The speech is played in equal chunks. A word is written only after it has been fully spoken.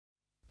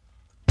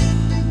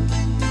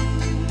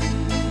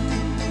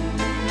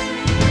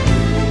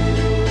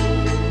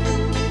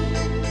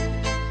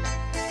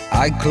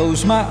I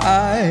close my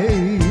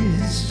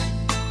eyes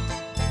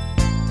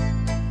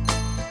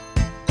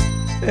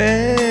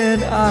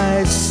and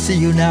I see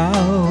you now.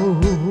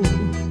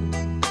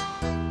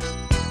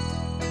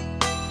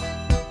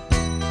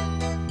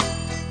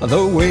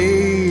 The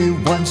way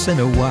once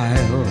in a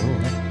while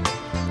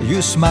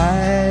you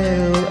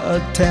smile a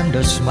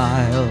tender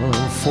smile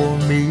for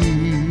me.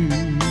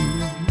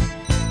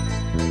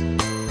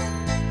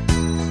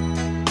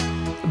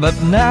 But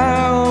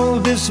now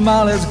this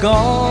smile is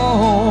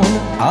gone,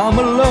 I'm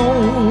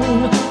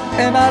alone,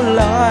 and I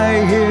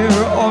lie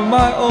here on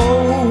my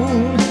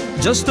own,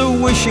 just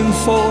wishing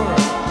for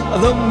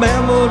the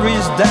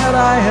memories that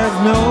I have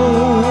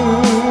known.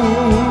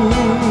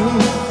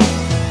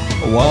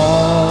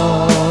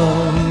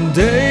 One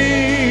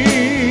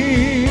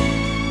day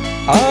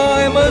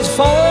I must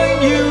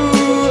find you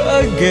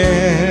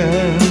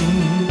again,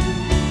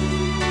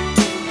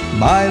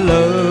 my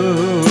love.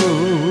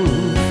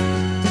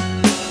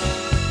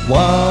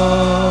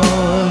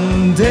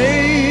 One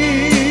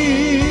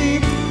day,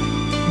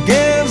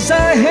 guess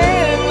I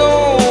hang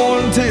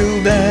on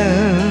till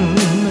then,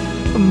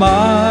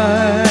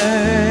 my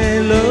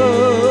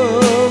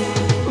love.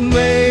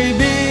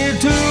 Maybe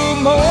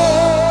tomorrow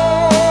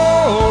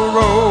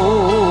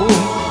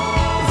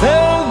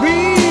there'll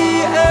be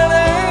an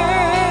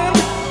end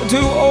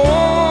to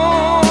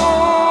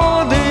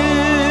all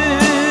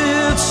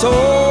this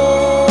sorrow.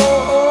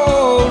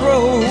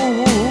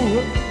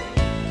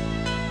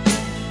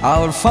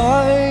 I'll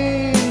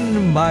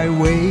find my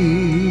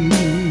way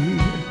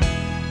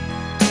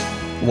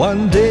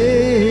one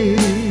day.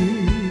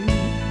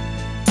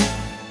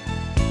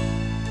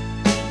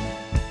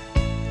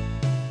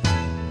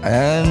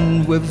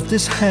 And with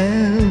this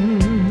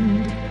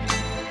hand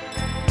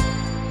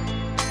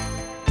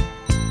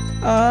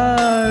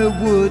I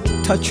would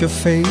touch your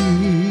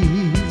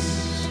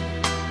face,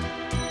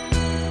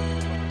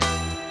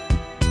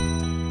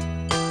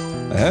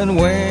 and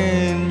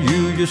when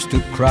you used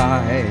to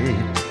cry,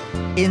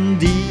 in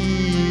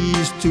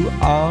these two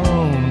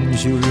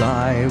arms you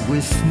lie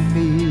with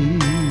me.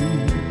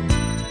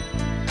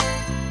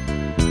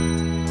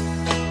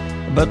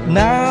 But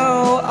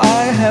now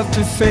I have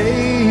to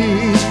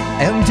face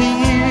empty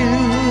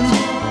years,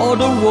 all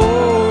the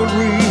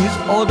worries,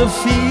 all the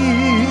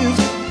fears,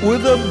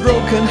 with a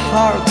broken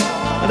heart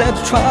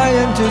that's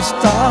trying to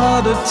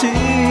start a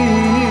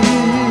tears.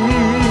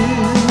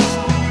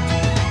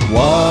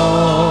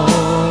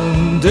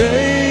 One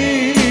day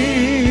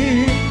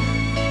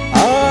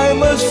I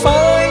must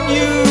find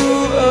you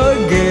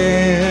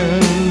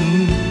again,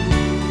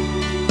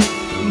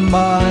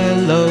 my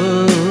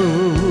love.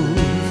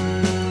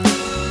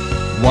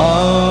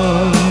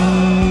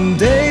 One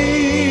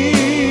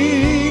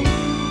day,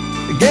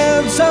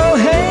 guess I'll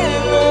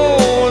hang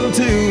on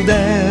till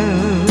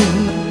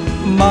then,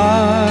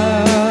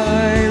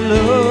 my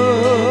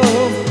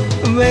love.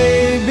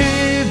 Maybe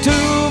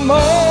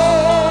tomorrow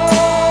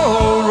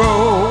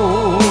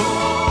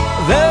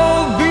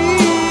there'll be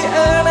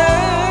an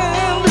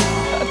end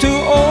to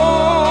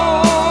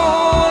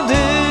all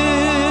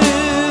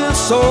this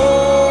sorrow.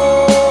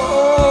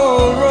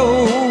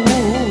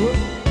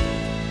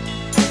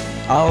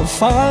 I'll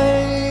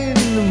find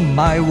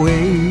my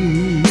way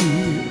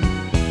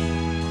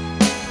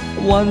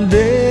one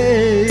day.